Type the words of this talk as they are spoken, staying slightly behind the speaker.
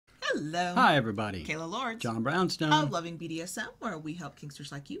Hello. Hi, everybody. Kayla Lords. John Brownstone. Of Loving BDSM, where we help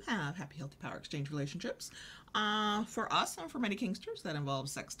Kingsters like you have happy, healthy power exchange relationships. For us and for many Kingsters, that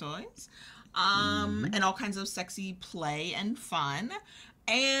involves sex toys, and all kinds of sexy play and fun.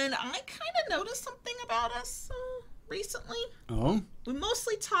 And I kind of noticed something about us recently. Oh? We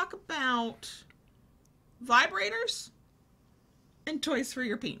mostly talk about vibrators and toys for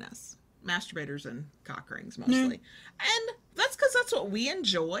your penis. Masturbators and cock rings, mostly. And that's because that's what we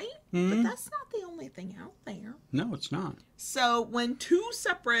enjoy, but that's not the only thing out there. No, it's not. So when two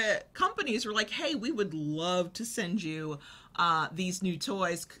separate companies were like, hey, we would love to send you these new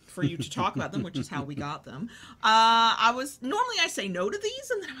toys for you to talk about them, which is how we got them. Normally I say no to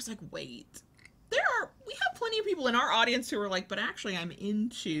these, and then I was like, wait, we have plenty of people in our audience who are like, but actually I'm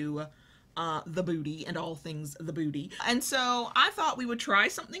into the booty and all things the booty. And so I thought we would try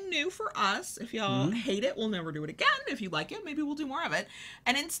something new for us. If y'all hate it, we'll never do it again. If you like it, maybe we'll do more of it.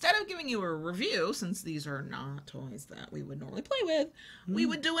 And instead of giving you a review, since these are not toys that we would normally play with, we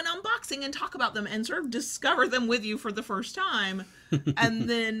would do an unboxing and talk about them and sort of discover them with you for the first time. And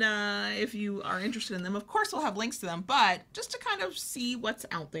then if you are interested in them, of course we'll have links to them, but just to kind of see what's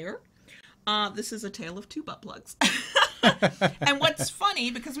out there. This is a tale of two butt plugs. And what's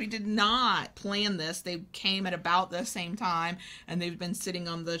funny, because we did not plan this, they came at about the same time, and they've been sitting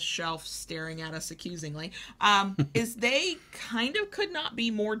on the shelf staring at us accusingly, is they kind of could not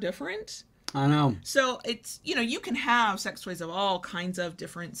be more different. I know. So it's, you can have sex toys of all kinds of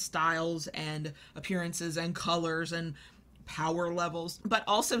different styles and appearances and colors and power levels, but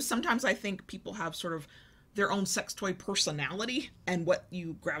also sometimes I think people have sort of their own sex toy personality and what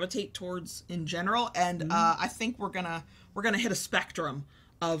you gravitate towards in general. And I think we're gonna hit a spectrum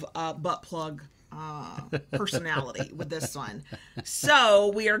of butt plug personality with this one.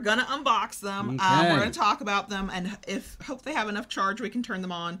 So we are gonna unbox them. Okay. We're gonna talk about them, and hope they have enough charge we can turn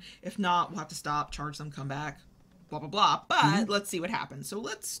them on. If not, we'll have to stop, charge them, come back, blah blah blah. But let's see what happens. So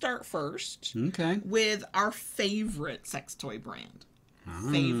let's start first with our favorite sex toy brand.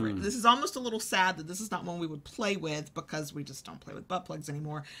 Favorite. This is almost a little sad that this is not one we would play with, because we just don't play with butt plugs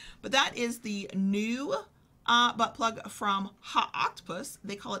anymore. But that is the new butt plug from Octopuss.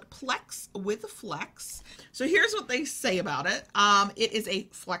 They call it Plex with Flex. So here's what they say about it. It is a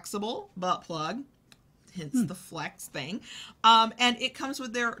flexible butt plug, hence the flex thing. And it comes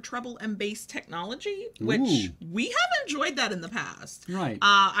with their treble and bass technology, which we have enjoyed that in the past. Right.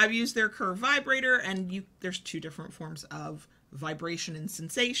 I've used their curve vibrator, and there's two different forms of vibration and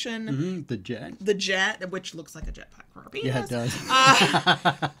sensation. The jet. The jet, which looks like a jetpack for our penis. Yeah, it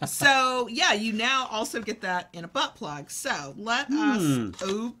does. So, yeah, you now also get that in a butt plug. So, let us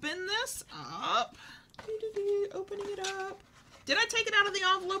open this up. Opening it up. Did I take it out of the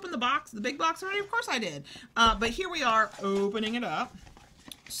envelope in the box, the big box already? Of course I did. But here we are opening it up.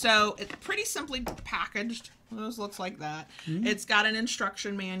 So, it's pretty simply packaged. This looks like that. It's got an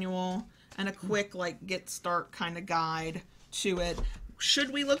instruction manual and a quick, get start kind of guide to it.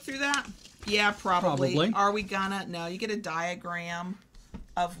 Should we look through that? Yeah, probably. Are we gonna? No, you get a diagram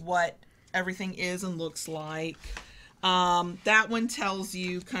of what everything is and looks like. That one tells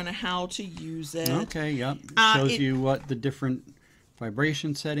you kind of how to use it. Okay, yep. Shows you what the different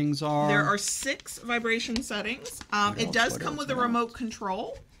vibration settings are. There are 6 vibration settings. It does come with a remote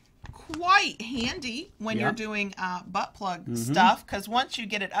control. Quite handy when you're doing butt plug stuff, because once you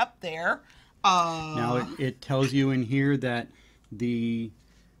get it up there, now it tells you in here that the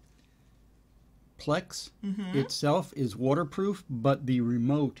Plex itself is waterproof, but the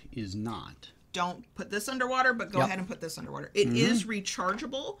remote is not. Don't put this underwater, but go ahead and put this underwater. It is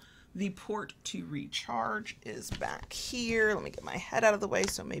rechargeable. The port to recharge is back here. Let me get my head out of the way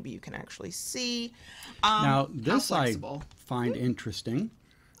so maybe you can actually see. Now this I find interesting.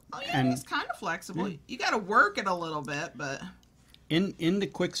 Oh yeah, and it's kind of flexible. You got to work it a little bit, but in the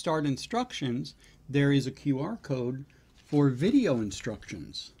quick start instructions, there is a QR code for video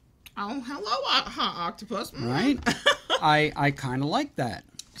instructions. Oh, hello, Octopus. Right? I kind of like that.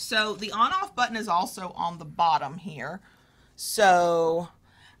 So the on-off button is also on the bottom here. So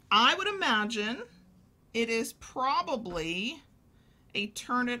I would imagine it is probably a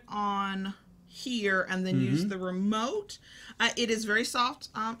turn it on here and then use the remote. It is very soft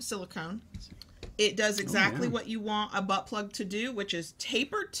silicone. It does exactly what you want a butt plug to do, which is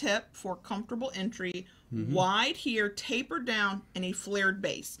tapered tip for comfortable entry, wide here, tapered down, and a flared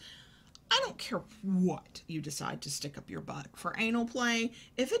base. I don't care what you decide to stick up your butt for anal play.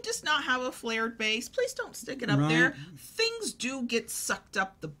 If it does not have a flared base, please don't stick it up there. Things do get sucked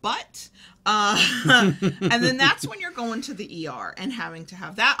up the butt. And then that's when you're going to the ER and having to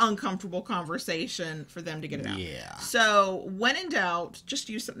have that uncomfortable conversation for them to get it out. Yeah. So when in doubt, just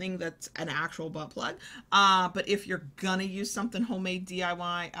use something that's an actual butt plug. But if you're gonna use something homemade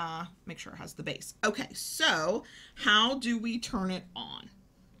DIY, make sure it has the base. Okay, so how do we turn it on?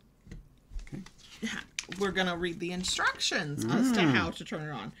 We're going to read the instructions as to how to turn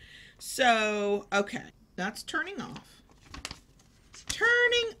it on. So, okay, that's turning off.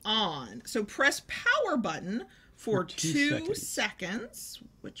 Turning on. So press power button for 2 seconds.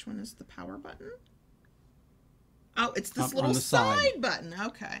 Which one is the power button? Oh, it's this little side button.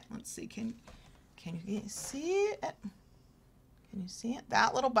 Okay, let's see. Can you see it? Can you see it?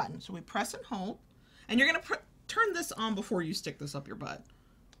 That little button. So we press and hold. And you're going to turn this on before you stick this up your butt.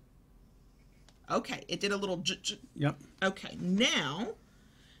 Okay, it did a little Yep. Okay, now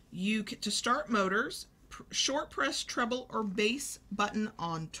you get to start motors, short press treble or bass button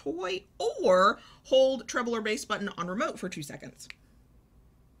on toy, or hold treble or bass button on remote for 2 seconds.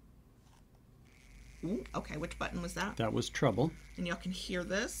 Ooh, okay, which button was that? That was treble. And y'all can hear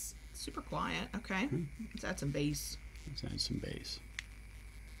this. Super quiet. Okay, let's add some bass. Let's add some bass.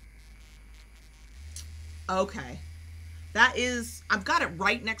 Okay. That is, I've got it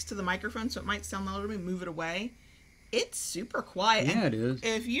right next to the microphone, so it might sound loud to me. Move it away. It's super quiet. Yeah, it is.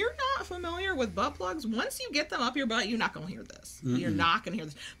 If you're not familiar with butt plugs, once you get them up your butt, you're not going to hear this. You're not going to hear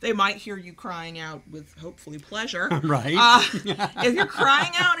this. They might hear you crying out with hopefully pleasure. Right. If you're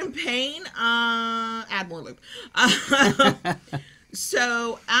crying out in pain, add more lube.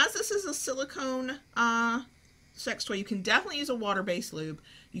 So, as this is a silicone sex toy, you can definitely use a water-based lube.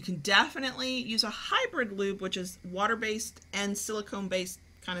 You can definitely use a hybrid lube, which is water-based and silicone-based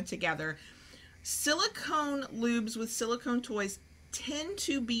kind of together. Silicone lubes with silicone toys tend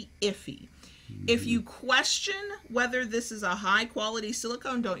to be iffy. If you question whether this is a high-quality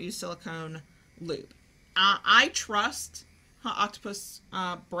silicone, don't use silicone lube. I trust Octopuss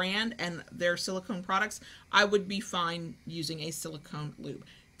brand and their silicone products. I would be fine using a silicone lube.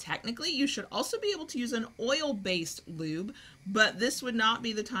 Technically, you should also be able to use an oil-based lube, but this would not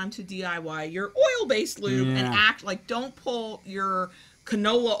be the time to DIY your oil-based lube and act like, don't pull your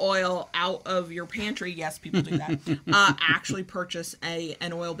canola oil out of your pantry. Yes, people do that. Actually purchase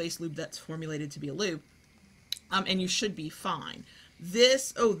an oil-based lube that's formulated to be a lube, and you should be fine.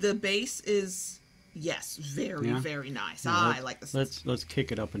 The base is, yes, very, very nice. I like this. Let's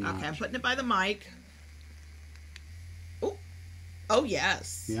kick it up a notch. Okay, I'm putting it by the mic. Oh,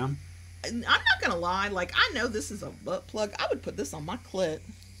 yes. Yeah. I'm not going to lie. Like, I know this is a butt plug. I would put this on my clit.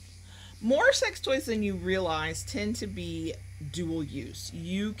 More sex toys than you realize tend to be dual use.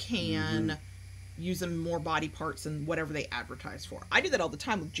 You can use them more body parts than whatever they advertise for. I do that all the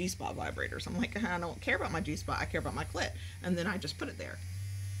time with G-spot vibrators. I'm like, I don't care about my G-spot. I care about my clit. And then I just put it there.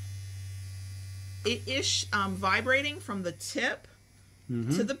 It is vibrating from the tip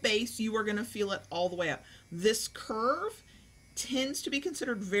to the base. You are going to feel it all the way up. This curve tends to be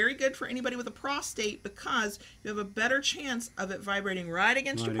considered very good for anybody with a prostate because you have a better chance of it vibrating right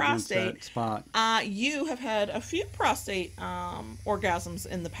against your prostate. That spot. You have had a few prostate orgasms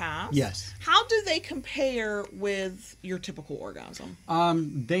in the past. Yes. How do they compare with your typical orgasm?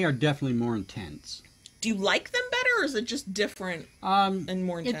 They are definitely more intense. Do you like them better, or is it just different and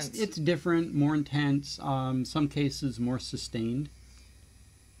more intense? It's different, more intense. Some cases more sustained.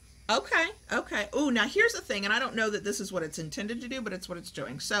 Okay, okay. Oh, now here's the thing, and I don't know that this is what it's intended to do, but it's what it's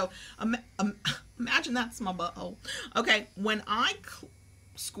doing. So imagine that's my butthole. Okay, when I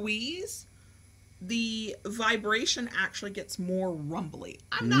squeeze, the vibration actually gets more rumbly.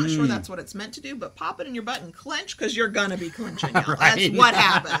 I'm not sure that's what it's meant to do, but pop it in your butt and clench, because you're going to be clenching. Right. That's what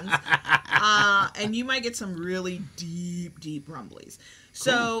happens. And you might get some really deep, deep rumblies.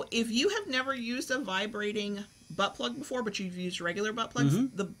 So if you have never used a vibrating butt plug before, but you've used regular butt plugs,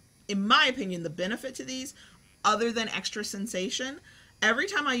 in my opinion, the benefit to these, other than extra sensation, every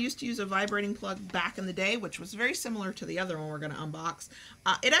time I used to use a vibrating plug back in the day, which was very similar to the other one we're going to unbox,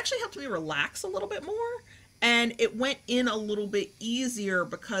 it actually helped me relax a little bit more, and it went in a little bit easier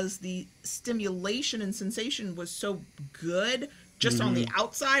because the stimulation and sensation was so good just on the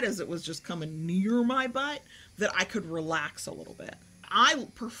outside, as it was just coming near my butt, that I could relax a little bit. I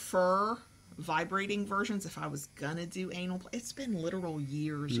prefer vibrating versions if I was gonna do anal play. It's been literal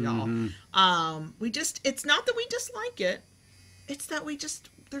years, y'all. It's not that we dislike it, it's that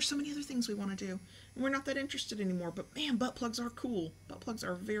there's so many other things we want to do, and we're not that interested anymore. But man, butt plugs are cool. Butt plugs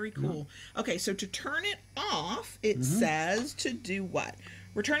are very cool. Okay, so to turn it off, it says to do what?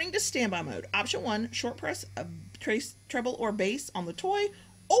 Returning to standby mode. Option 1, short press a treble or bass on the toy,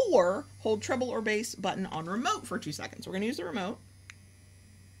 or hold treble or bass button on remote for 2 seconds. We're going to use the remote.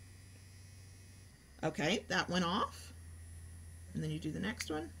 Okay, that went off. And then you do the next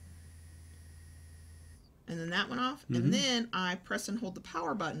one. And then that went off. And then I press and hold the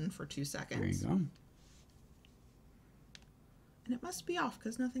power button for 2 seconds. There you go. And it must be off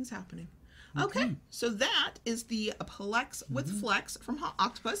because nothing's happening. Okay, so that is the Plex with Flex from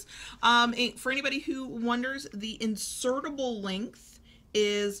Octopuss. For anybody who wonders, the insertable length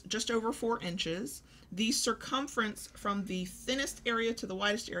is just over 4 inches. The circumference from the thinnest area to the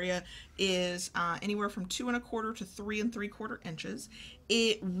widest area is anywhere from 2 1/4 to 3 3/4 inches.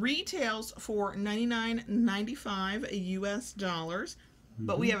 It retails for $99.95 US.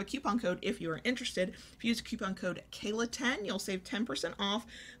 But we have a coupon code if you are interested. If you use coupon code Kayla10, you'll save 10% off.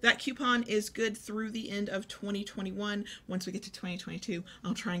 That coupon is good through the end of 2021. Once we get to 2022,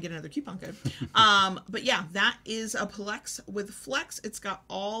 I'll try and get another coupon code. But yeah, that is a Plex with Flex. It's got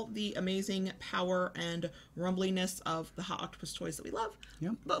all the amazing power and rumbliness of the Hot Octopuss toys that we love,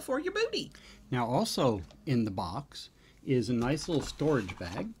 but for your booty. Now also in the box is a nice little storage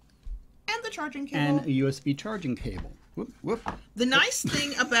bag. And the charging cable. And a USB charging cable. Whoop, whoop. The nice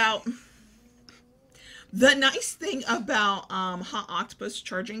thing about Hot Octopuss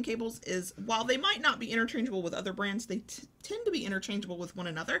charging cables is, while they might not be interchangeable with other brands, they tend to be interchangeable with one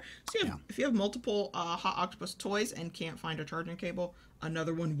another. So if you have multiple Hot Octopuss toys and can't find a charging cable,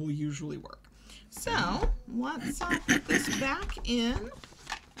 another one will usually work. So let's put this back in,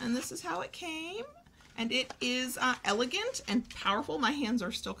 and this is how it came. And it is elegant and powerful. My hands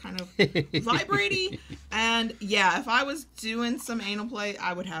are still kind of vibrating. And yeah, if I was doing some anal play,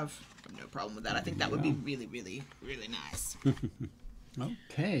 I would have no problem with that. I think that would be really, really, really nice.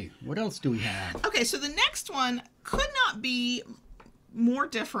 Okay, what else do we have? Okay, so the next one could not be more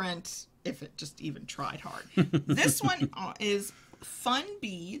different if it just even tried hard. This one is Funn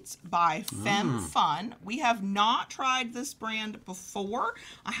Beads by FemmeFunn. We have not tried this brand before.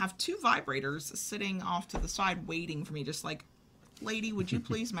 I have 2 vibrators sitting off to the side waiting for me, just like, lady, would you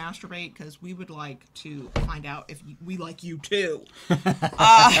please masturbate? Because we would like to find out if we like you too.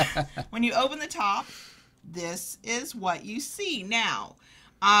 When you open the top, this is what you see. Now,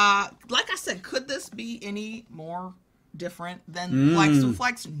 like I said, could this be any more different than Plex with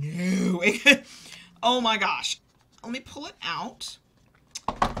Flex? No. Oh my gosh. Let me pull it out.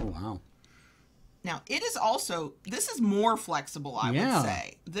 Oh, wow. Now, it is also, this is more flexible, I would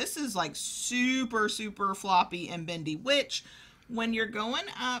say. This is like super, super floppy and bendy, which when you're going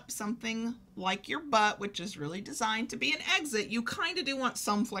up something like your butt, which is really designed to be an exit, you kind of do want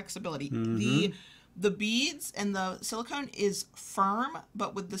some flexibility. The beads and the silicone is firm,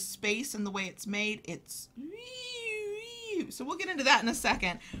 but with the space and the way it's made, it's... So we'll get into that in a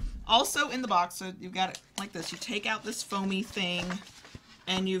second. Also in the box, so you've got it like this. You take out this foamy thing,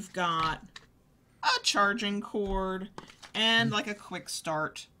 and you've got a charging cord and like a quick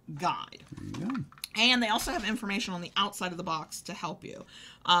start guide. And they also have information on the outside of the box to help you.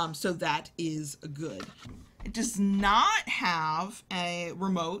 So that is good. It does not have a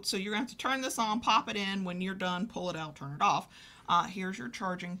remote, so you're going to have to turn this on, pop it in. When you're done, pull it out, turn it off. Here's your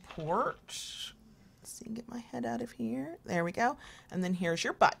charging port. Let's see, get my head out of here. There we go. And then here's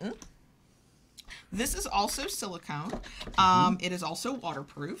your button. This is also silicone. It is also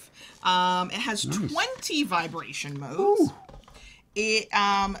waterproof. It has 20 vibration modes. Ooh. It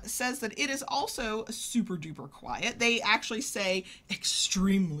says that it is also super duper quiet. They actually say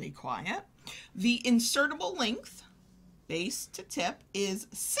extremely quiet. The insertable length, base to tip, is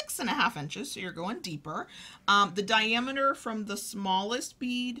 6.5 inches, so you're going deeper. The diameter from the smallest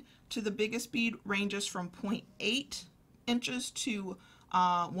bead to the biggest bead ranges from 0.8 inches to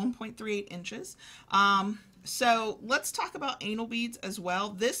 1.38 inches. So let's talk about anal beads as well.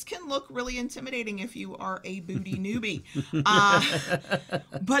 This can look really intimidating if you are a booty newbie.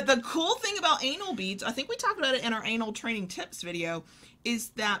 But the cool thing about anal beads, I think we talked about it in our anal training tips video, is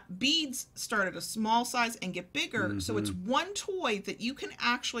that beads start at a small size and get bigger. So it's one toy that you can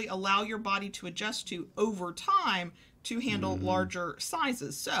actually allow your body to adjust to over time to handle larger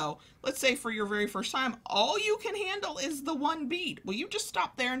sizes. So let's say for your very first time, all you can handle is the one bead. Well, you just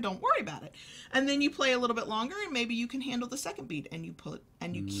stop there and don't worry about it. And then you play a little bit longer and maybe you can handle the second bead, and you put,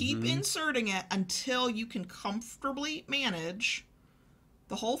 and you keep inserting it until you can comfortably manage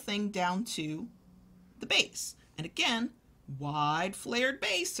the whole thing down to the base. And again, wide flared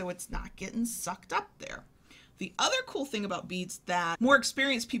base, so it's not getting sucked up there. The other cool thing about beads that more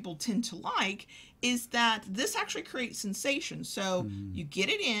experienced people tend to like is that this actually creates sensation. So you get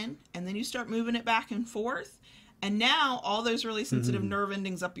it in, and then you start moving it back and forth, And now all those really sensitive nerve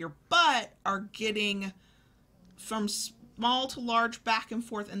endings up your butt are getting from small to large back and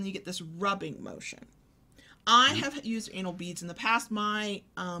forth, and then you get this rubbing motion. I have used anal beads in the past. My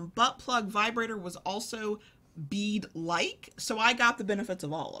butt plug vibrator was also bead-like, so I got the benefits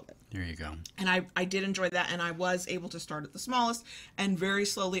of all of it. There you go. And I did enjoy that, and I was able to start at the smallest and very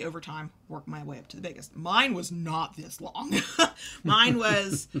slowly over time work my way up to the biggest. Mine was not this long. Mine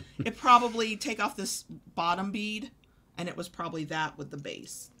was, it probably take off this bottom bead, and it was probably that with the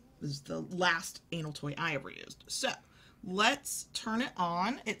base. It was the last anal toy I ever used. So let's turn it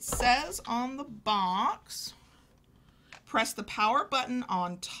on. It says on the box, press the power button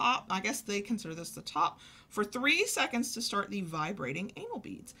on top. I guess they consider this the top. For 3 seconds to start the vibrating anal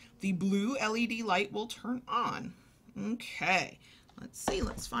beads. The blue LED light will turn on. Okay, let's see,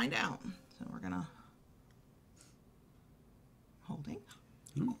 let's find out. So we're gonna, holding.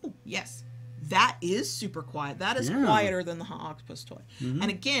 Oh, yes, that is super quiet. That is quieter than the Octopuss toy. And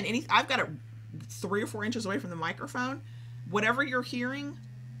again, I've got it 3 or 4 inches away from the microphone. Whatever you're hearing,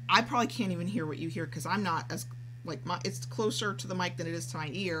 I probably can't even hear what you hear because I'm not as, it's closer to the mic than it is to my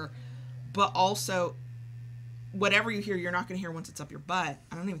ear, but also, whatever you hear, you're not going to hear once it's up your butt.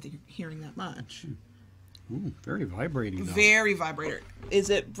 I don't even think you're hearing that much. Ooh, very vibrating, though. Very vibrator. Is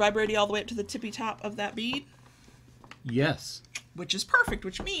it vibrating all the way up to the tippy top of that bead? Yes. Which is perfect,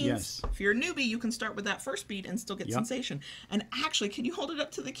 which means if you're a newbie, you can start with that first bead and still get sensation. And actually, can you hold it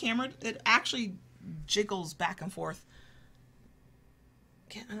up to the camera? It actually jiggles back and forth.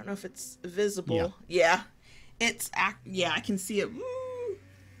 I don't know if it's visible. Yeah. I can see it. Woo.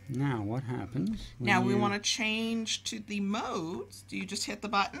 Now, what happens? Now we want to change to the modes. Do you just hit the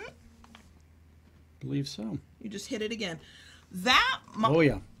button? Believe so. You just hit it again. Oh,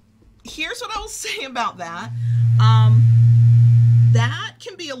 yeah. Here's what I will say about that. That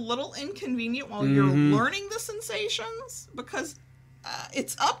can be a little inconvenient while you're learning the sensations because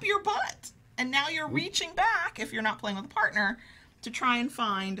it's up your butt. And now you're reaching back, if you're not playing with a partner, to try and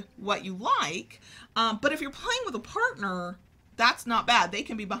find what you like. But if you're playing with a partner, that's not bad. They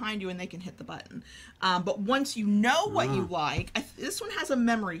can be behind you and they can hit the button. But once you know what you like, this one has a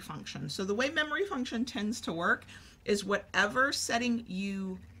memory function. So the way memory function tends to work is whatever setting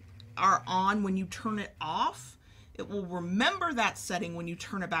you are on when you turn it off, it will remember that setting when you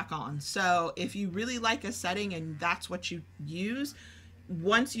turn it back on. So if you really like a setting and that's what you use,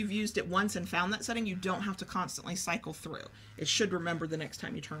 once you've used it once and found that setting, you don't have to constantly cycle through. It should remember the next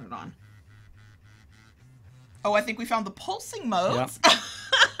time you turn it on. Oh, I think we found the pulsing modes.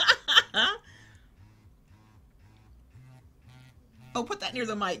 Yep. Oh, put that near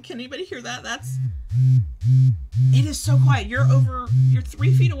the mic. Can anybody hear that? It is so quiet. You're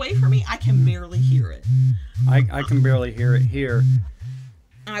 3 feet away from me. I can barely hear it. I can barely hear it here.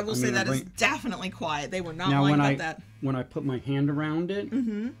 I will say that is definitely quiet. They were not lying about that. When I put my hand around it,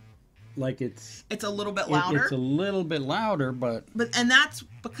 like it's a little bit louder. It's a little bit louder, but and that's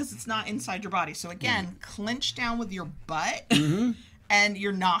because it's not inside your body. So again, clench down with your butt, and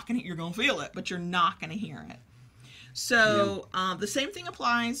you're gonna feel it, but you're not gonna hear it. So the same thing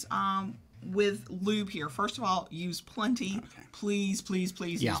applies with lube here. First of all, use plenty. Okay. Please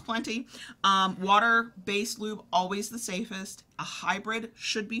use plenty. Water-based lube, always the safest. A hybrid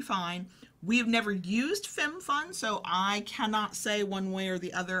should be fine. We have never used FemmeFunn, so I cannot say one way or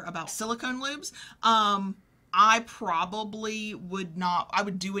the other about silicone lubes. I probably would not. I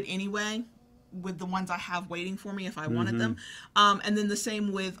would do it anyway with the ones I have waiting for me if I wanted them. And then the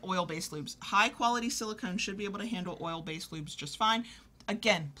same with oil-based lubes. High-quality silicone should be able to handle oil-based lubes just fine.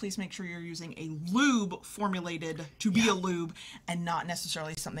 Again, please make sure you're using a lube formulated to be a lube and not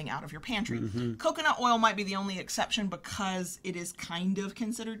necessarily something out of your pantry. Coconut oil might be the only exception because it is kind of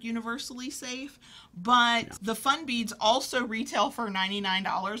considered universally safe, but the Funn beads also retail for $99,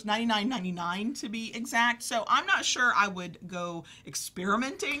 $99.99 to be exact. So I'm not sure I would go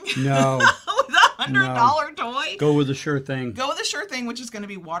experimenting with a $100 toy. Go with the sure thing. Go with the sure thing, which is going to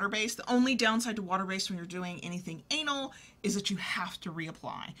be water-based. The only downside to water-based when you're doing anything anal is that you have to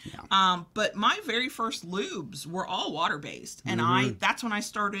reapply. But my very first lubes were all water-based, and that's when I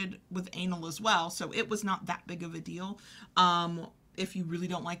started with anal as well, so it was not that big of a deal. If you really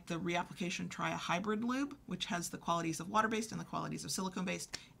don't like the reapplication, try a hybrid lube, which has the qualities of water-based and the qualities of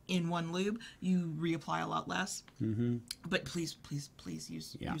silicone-based, in one lube, you reapply a lot less. Mm-hmm. But please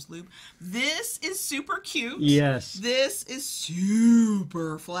use Yeah. lube. This is super cute. Yes. This is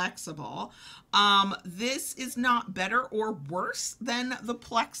super flexible. This is not better or worse than the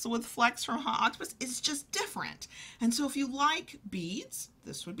Plex with Flex from Octopuss. It's just different. And so if you like beads,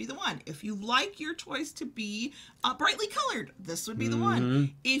 this would be the one. If you like your toys to be brightly colored, this would be the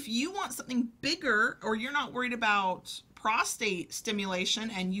one. If you want something bigger, or you're not worried about prostate stimulation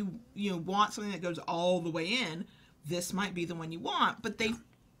and you want something that goes all the way in, this might be the one you want. But they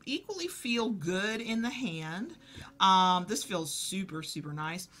equally feel good in the hand. This feels super, super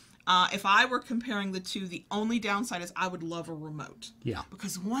nice. If I were comparing the two, the only downside is I would love a remote. Yeah.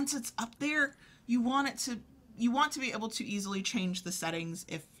 Because once it's up there, you want to be able to easily change the settings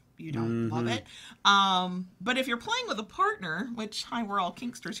if you don't love it. But if you're playing with a partner, which, hi, we're all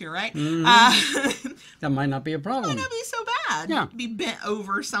kinksters here, right? That might not be a problem. Might not be so bad. Yeah. Be bent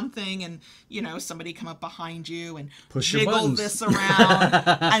over something and, somebody come up behind you and Push your jiggle buttons. this around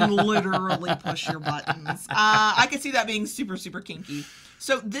and literally push your buttons. I could see that being super, super kinky.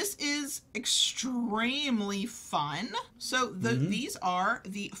 So this is extremely fun. So these are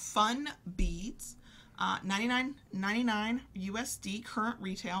the Funn beads. $99.99 USD current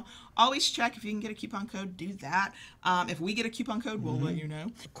retail. Always check if you can get a coupon code, do that. If we get a coupon code, we'll let you know.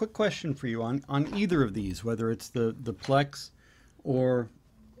 Quick question for you on either of these, whether it's the Plex or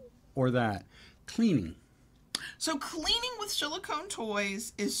that. Cleaning. So cleaning with silicone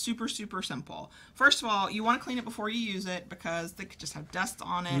toys is super, super simple. First of all, you want to clean it before you use it because they could just have dust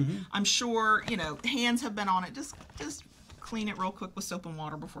on it. I'm sure, hands have been on it. Just clean it real quick with soap and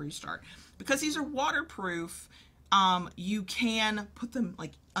water before you start. Because these are waterproof, you can put them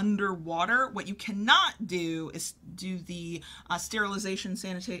like underwater. What you cannot do is do the sterilization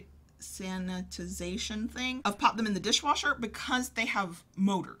sanitization thing of pop them in the dishwasher, because they have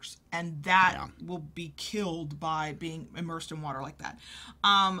motors and that will be killed by being immersed in water like that.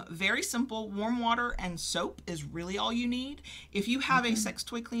 Very simple. Warm water and soap is really all you need. If you have a sex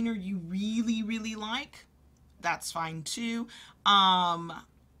toy cleaner you really, really like, that's fine too.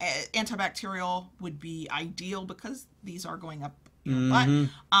 Antibacterial would be ideal because these are going up your butt.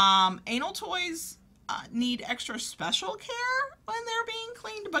 Anal toys need extra special care when they're being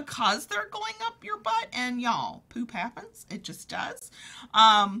cleaned because they're going up your butt, and y'all, poop happens. It just does.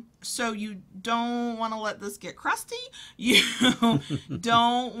 So you don't want to let this get crusty. You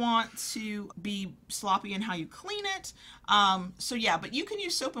don't want to be sloppy in how you clean it. So yeah, but you can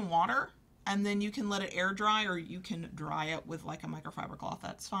use soap and water, and then you can let it air dry, or you can dry it with like a microfiber cloth.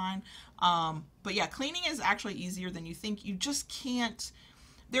 That's fine. But yeah, cleaning is actually easier than you think. You just can't.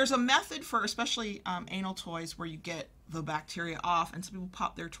 There's a method for especially anal toys where you get the bacteria off, and some people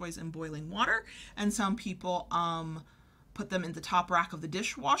pop their toys in boiling water, and some people put them in the top rack of the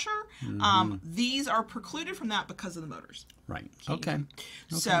dishwasher. These are precluded from that because of the motors. Right. Okay.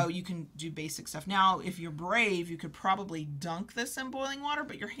 So you can do basic stuff. Now, if you're brave, you could probably dunk this in boiling water,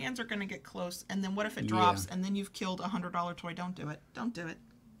 but your hands are going to get close. And then what if it drops and then you've killed a $100 toy? Don't do it. Don't do it.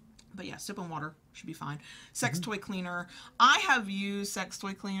 But yeah, soap and water should be fine. Sex toy cleaner. I have used sex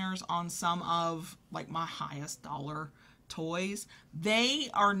toy cleaners on some of like my highest dollar toys. They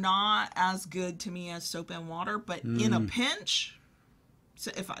are not as good to me as soap and water, but in a pinch,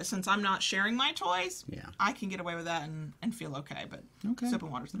 so since I'm not sharing my toys, I can get away with that and feel okay. But soap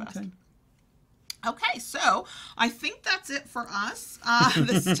and water's the best. Okay, so I think that's it for us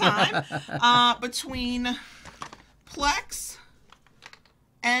this time. Between Plex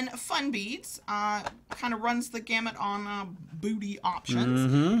and Funn beads, kind of runs the gamut on booty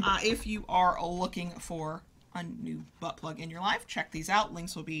options. If you are looking for a new butt plug in your life, check these out.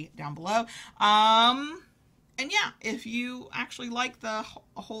 Links will be down below. And yeah, if you actually like the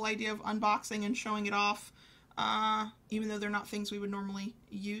whole idea of unboxing and showing it off, even though they're not things we would normally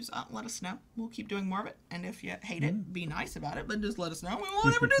use, let us know. We'll keep doing more of it. And if you hate it, be nice about it, but just let us know. We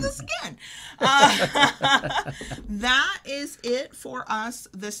won't ever do this again. That is it for us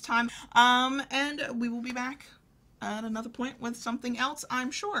this time. And we will be back at another point with something else,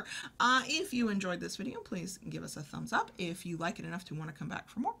 I'm sure. If you enjoyed this video, please give us a thumbs up. If you like it enough to want to come back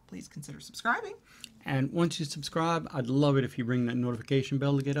for more, please consider subscribing. And once you subscribe, I'd love it if you ring that notification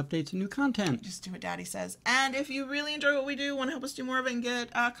bell to get updates and new content. Just do what Daddy says. And if you really enjoy what we do, want to help us do more of it and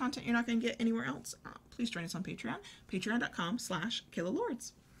get content you're not going to get anywhere else, please join us on Patreon.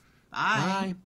 Patreon.com/KaylaLords. Bye. Bye.